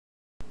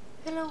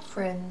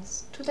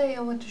friends, today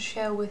I want to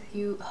share with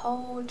you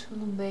how to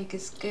make a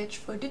sketch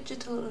for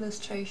digital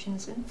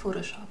illustrations in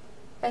Photoshop,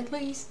 at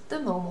least the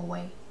Momo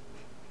way.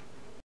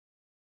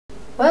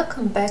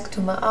 Welcome back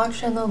to my art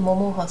channel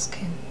Momo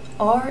Hoskin,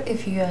 or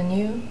if you are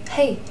new,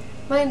 hey,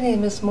 my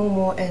name is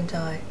Momo and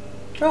I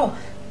draw.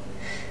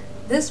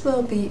 This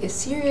will be a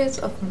series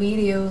of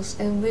videos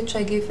in which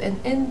I give an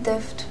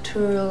in-depth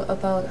tutorial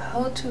about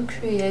how to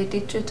create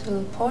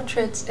digital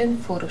portraits in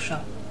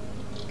Photoshop.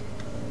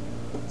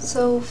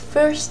 So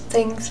first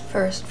things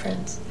first,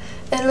 friends.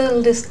 A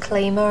little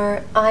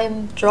disclaimer,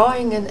 I'm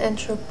drawing an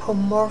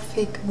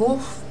anthropomorphic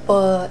wolf,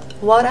 but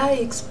what I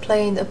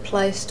explain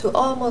applies to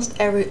almost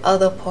every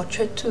other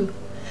portrait too.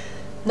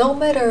 No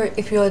matter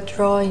if you are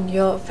drawing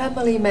your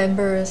family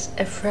members,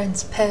 a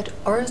friend's pet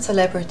or a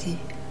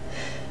celebrity.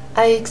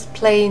 I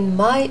explain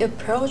my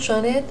approach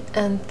on it,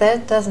 and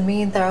that doesn't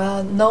mean there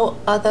are no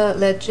other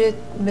legit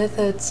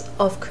methods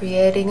of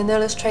creating an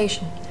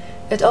illustration.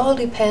 It all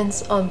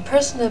depends on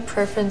personal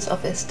preference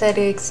of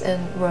aesthetics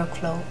and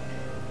workflow.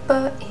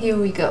 But here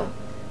we go.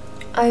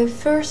 I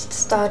first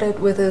started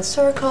with a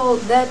circle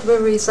that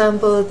will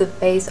resemble the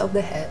base of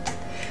the head.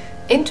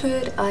 Into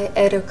it I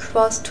add a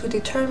cross to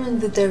determine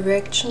the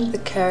direction the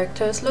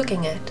character is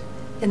looking at.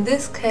 In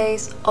this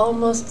case,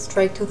 almost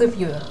straight to the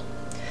viewer.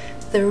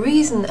 The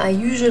reason I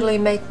usually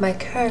make my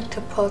character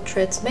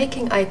portraits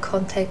making eye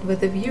contact with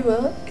the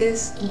viewer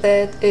is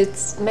that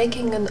it's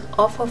making an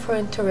offer for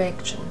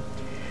interaction.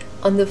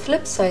 On the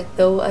flip side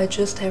though, I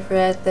just have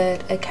read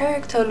that a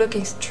character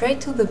looking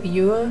straight to the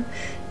viewer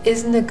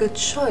isn't a good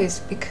choice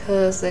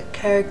because a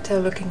character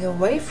looking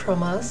away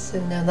from us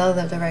in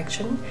another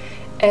direction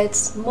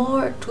adds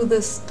more to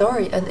the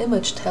story an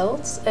image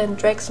tells and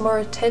drags more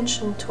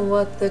attention to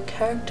what the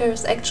character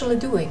is actually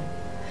doing.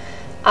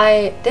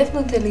 I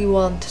definitely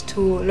want to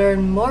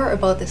learn more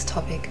about this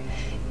topic.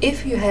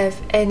 If you have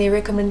any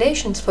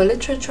recommendations for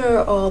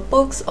literature or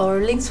books or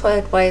links for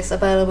advice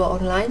available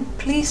online,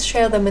 please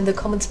share them in the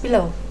comments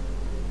below.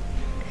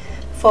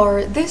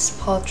 For this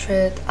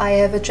portrait, I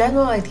have a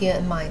general idea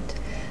in mind.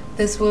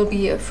 This will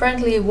be a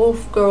friendly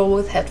wolf girl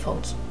with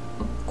headphones.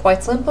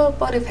 Quite simple,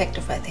 but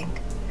effective, I think.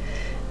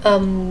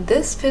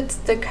 This fits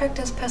the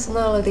character's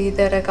personality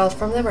that I got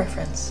from the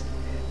reference.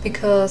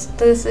 Because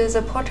this is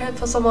a portrait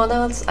for someone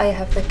else, I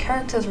have the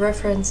character's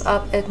reference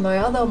up at my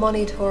other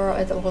monitor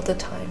at all the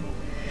time.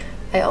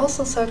 I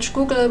also search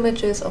Google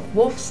images of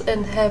wolves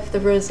and have the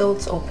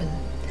results open.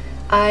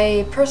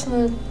 I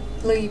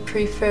personally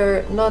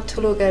prefer not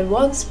to look at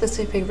one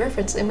specific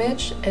reference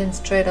image and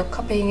straight up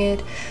copying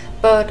it,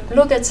 but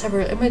look at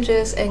several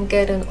images and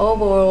get an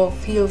overall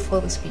feel for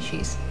the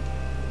species.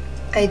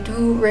 I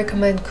do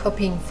recommend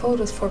copying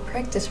photos for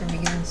practice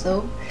reasons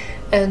though,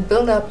 and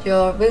build up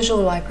your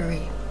visual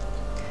library.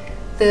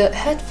 The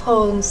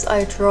headphones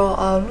I draw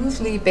are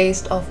loosely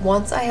based off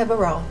ones I have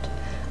around.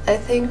 I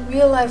think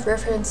real-life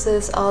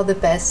references are the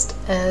best,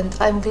 and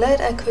I'm glad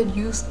I could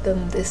use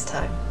them this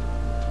time.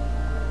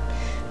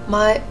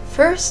 My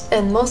first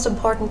and most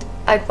important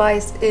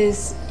advice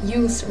is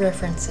use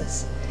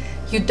references.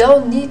 You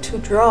don't need to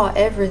draw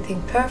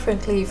everything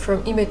perfectly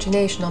from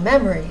imagination or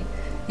memory.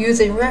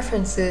 Using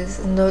references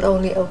is not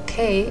only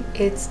okay,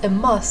 it's a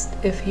must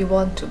if you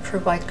want to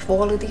provide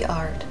quality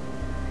art.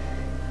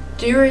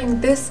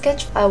 During this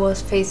sketch I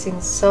was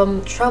facing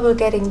some trouble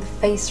getting the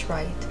face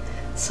right.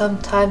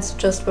 Sometimes it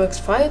just works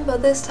fine,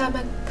 but this time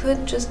I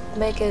couldn't just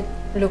make it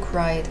look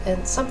right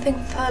and something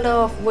fell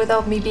off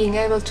without me being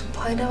able to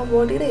point out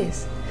what it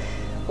is.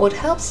 What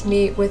helps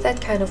me with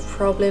that kind of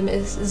problem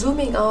is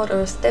zooming out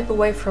or step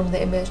away from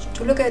the image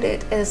to look at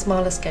it at a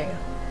smaller scale.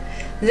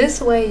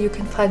 This way you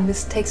can find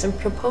mistakes in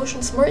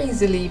proportions more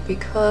easily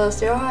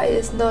because your eye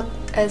is not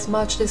as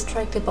much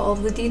distracted by all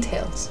the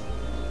details.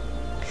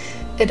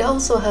 It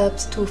also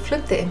helps to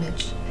flip the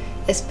image.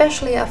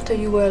 Especially after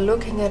you were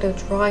looking at a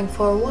drawing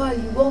for a while,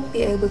 you won't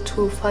be able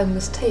to find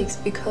mistakes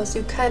because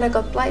you kinda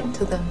got blind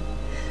to them.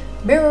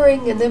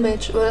 Mirroring an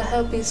image will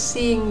help you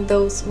seeing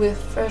those with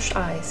fresh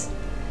eyes.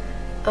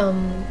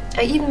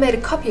 I even made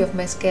a copy of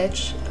my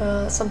sketch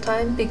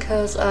sometime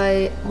because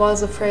I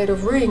was afraid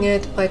of ruining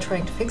it by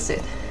trying to fix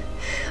it.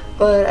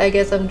 But I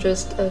guess I'm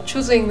just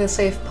choosing the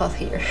safe path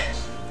here.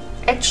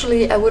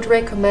 Actually, I would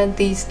recommend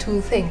these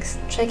two things,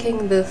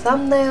 checking the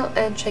thumbnail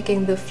and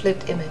checking the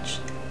flipped image.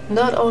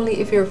 Not only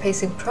if you're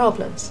facing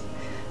problems.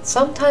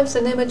 Sometimes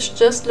an image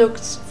just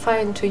looks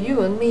fine to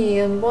you and me,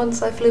 and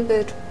once I flip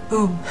it,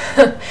 boom!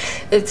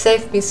 It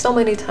saved me so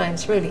many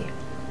times, really.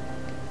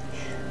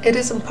 It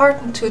is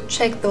important to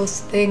check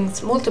those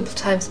things multiple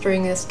times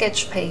during a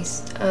sketch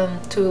phase,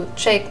 to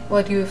check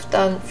what you've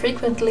done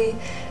frequently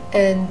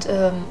and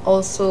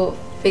also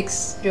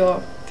fix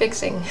your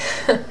fixing.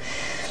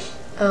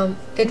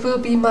 It will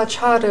be much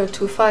harder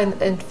to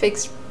find and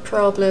fix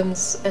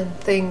problems and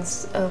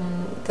things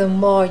the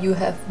more you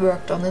have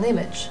worked on an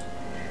image.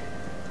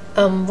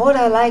 What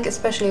I like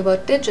especially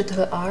about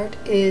digital art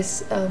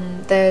is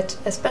that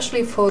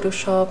especially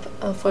Photoshop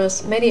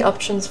offers many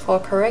options for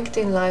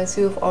correcting lines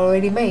you've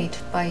already made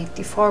by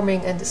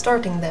deforming and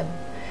distorting them.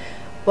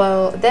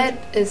 While that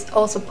is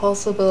also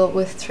possible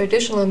with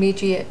traditional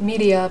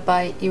media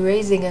by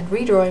erasing and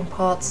redrawing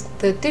parts,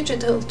 the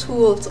digital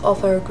tools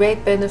offer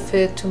great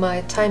benefit to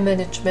my time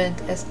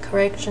management as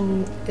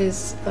correction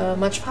is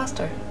much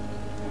faster.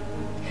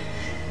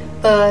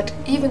 But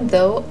even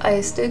though,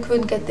 I still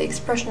couldn't get the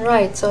expression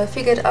right, so I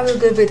figured I will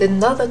give it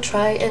another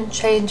try and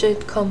change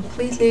it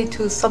completely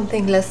to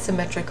something less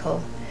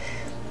symmetrical.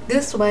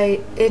 This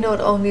way it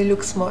not only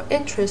looks more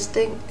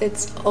interesting,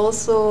 it's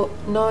also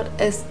not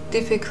as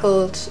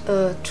difficult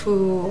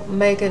to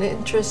make an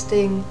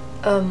interesting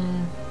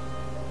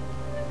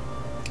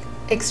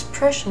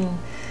expression.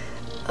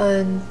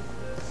 And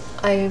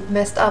I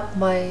messed up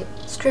my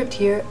script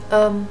here.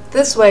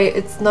 This way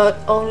it's not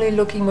only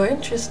looking more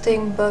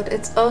interesting, but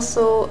it's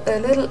also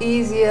a little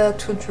easier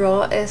to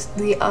draw, as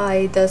the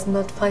eye does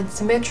not find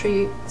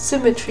symmetry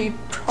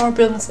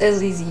problems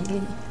as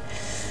easily.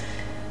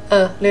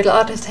 Little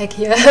artist hack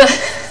here.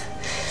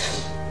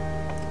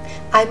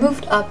 I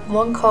moved up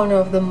one corner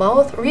of the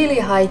mouth really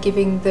high,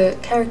 giving the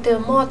character a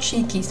more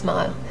cheeky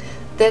smile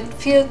that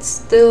feels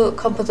still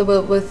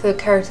compatible with the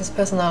character's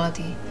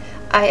personality.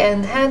 I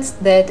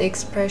enhanced that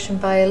expression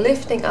by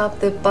lifting up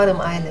the bottom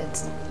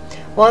eyelids.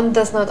 One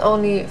does not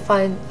only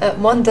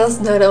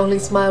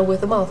smile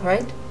with the mouth,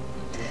 right?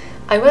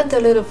 I went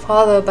a little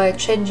farther by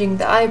changing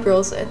the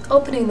eyebrows and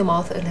opening the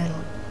mouth a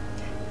little.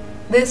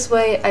 This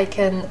way I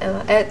can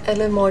add a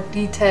little more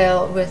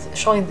detail with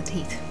showing the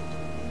teeth.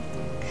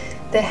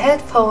 The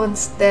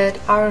headphones that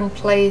aren't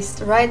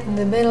placed right in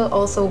the middle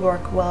also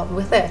work well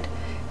with that.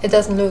 It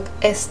doesn't look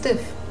as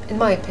stiff, in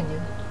my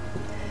opinion.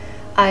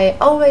 I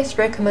always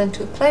recommend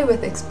to play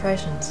with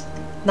expressions.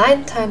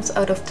 9 times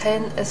out of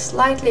 10, a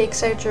slightly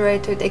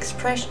exaggerated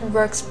expression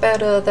works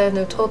better than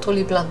a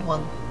totally blunt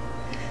one.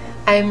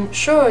 I'm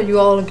sure you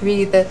all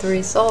agree that the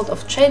result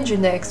of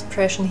changing the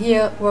expression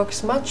here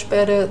works much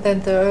better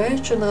than the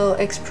original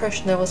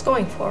expression I was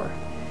going for.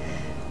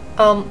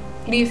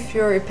 Leave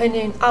your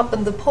opinion up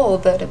in the poll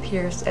that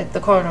appears at the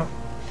corner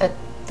at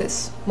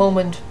this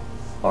moment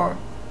or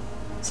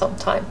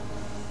sometime.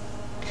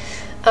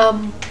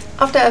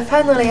 After I'm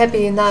finally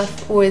happy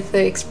enough with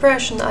the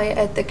expression, I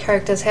add the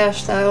character's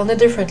hairstyle on a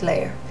different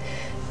layer.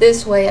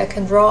 This way I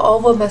can draw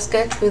over my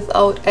sketch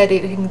without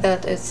editing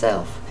that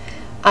itself.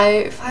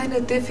 I find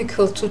it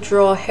difficult to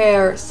draw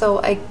hair, so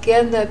I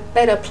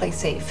better play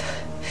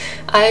safe.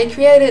 I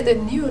created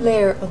a new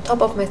layer on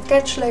top of my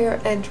sketch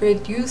layer and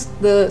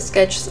reduced the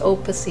sketch's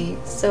opacity,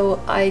 so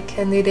I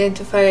can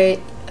identify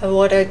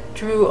what I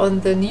drew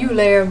on the new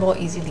layer more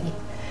easily.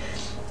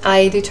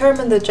 I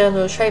determine the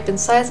general shape and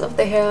size of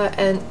the hair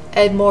and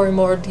add more and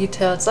more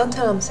details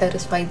until I'm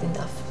satisfied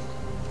enough.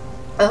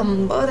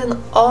 But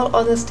in all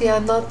honesty,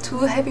 I'm not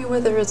too happy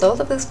with the result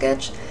of the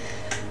sketch.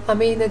 I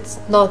mean, it's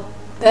not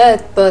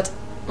bad, but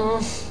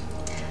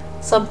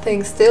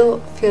something still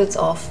feels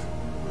off.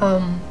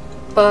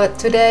 But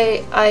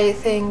today I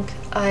think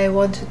I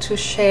wanted to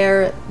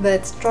share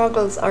that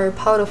struggles are a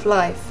part of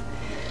life.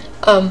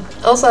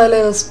 Also a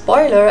little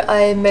spoiler,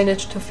 I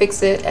managed to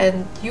fix it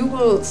and you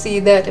will see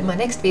that in my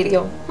next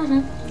video.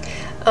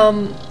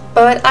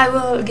 But I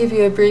will give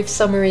you a brief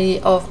summary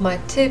of my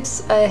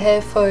tips I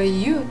have for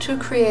you to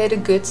create a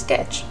good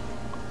sketch.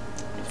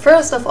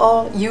 First of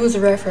all, use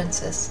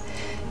references.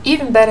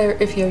 Even better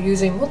if you're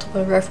using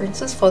multiple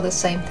references for the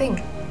same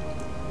thing.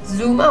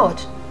 Zoom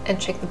out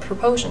and check the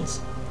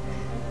proportions.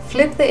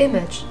 Flip the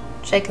image,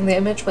 checking the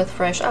image with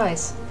fresh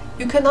eyes.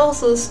 You can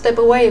also step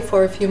away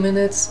for a few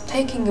minutes,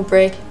 taking a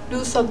break,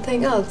 do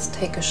something else,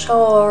 take a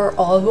shower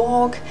or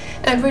walk,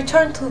 and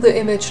return to the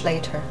image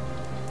later.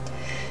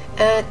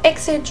 And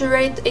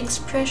exaggerate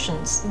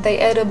expressions, they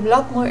add a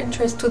lot more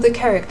interest to the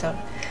character.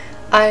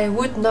 I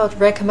would not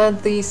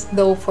recommend these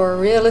though for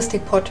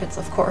realistic portraits,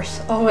 of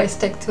course. Always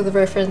stick to the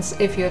reference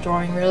if you're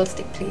drawing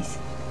realistic, please.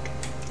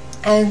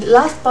 And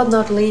last but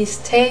not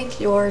least,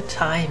 take your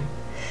time.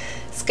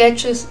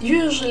 Sketches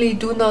usually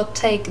do not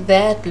take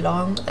that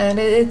long, and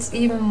it's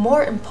even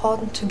more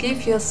important to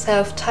give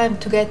yourself time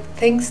to get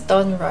things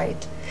done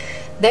right.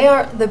 They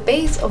are the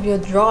base of your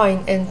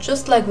drawing, and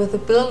just like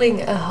with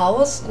building a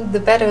house, the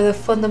better the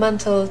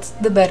fundamentals,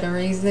 the better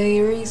is the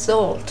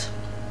result.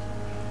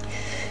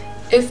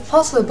 If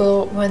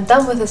possible, when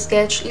done with a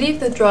sketch, leave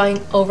the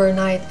drawing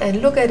overnight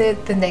and look at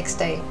it the next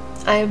day.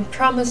 I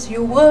promise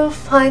you will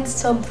find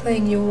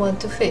something you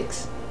want to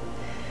fix.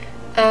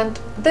 And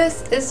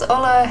this is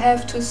all I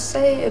have to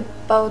say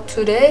about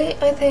today,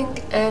 I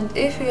think, and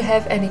if you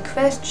have any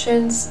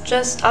questions,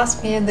 just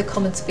ask me in the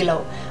comments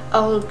below.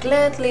 I will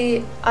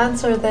gladly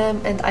answer them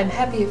and I'm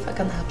happy if I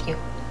can help you.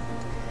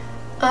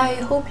 I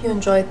hope you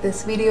enjoyed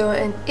this video,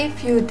 and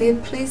if you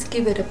did, please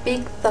give it a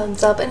big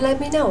thumbs up and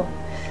let me know.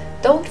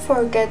 Don't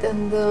forget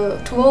to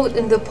vote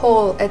in the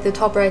poll at the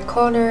top right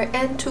corner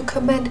and to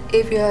comment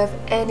if you have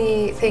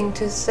anything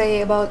to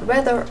say about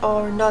whether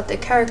or not the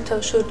character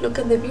should look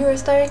in the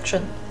viewer's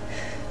direction.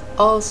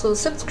 Also,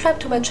 subscribe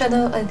to my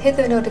channel and hit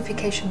the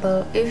notification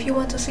bell if you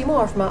want to see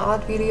more of my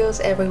art videos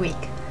every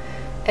week.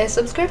 A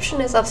subscription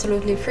is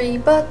absolutely free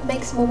but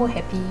makes Momo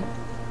happy.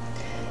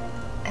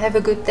 Have a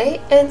good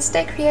day and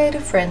stay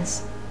creative,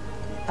 friends.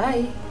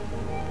 Bye!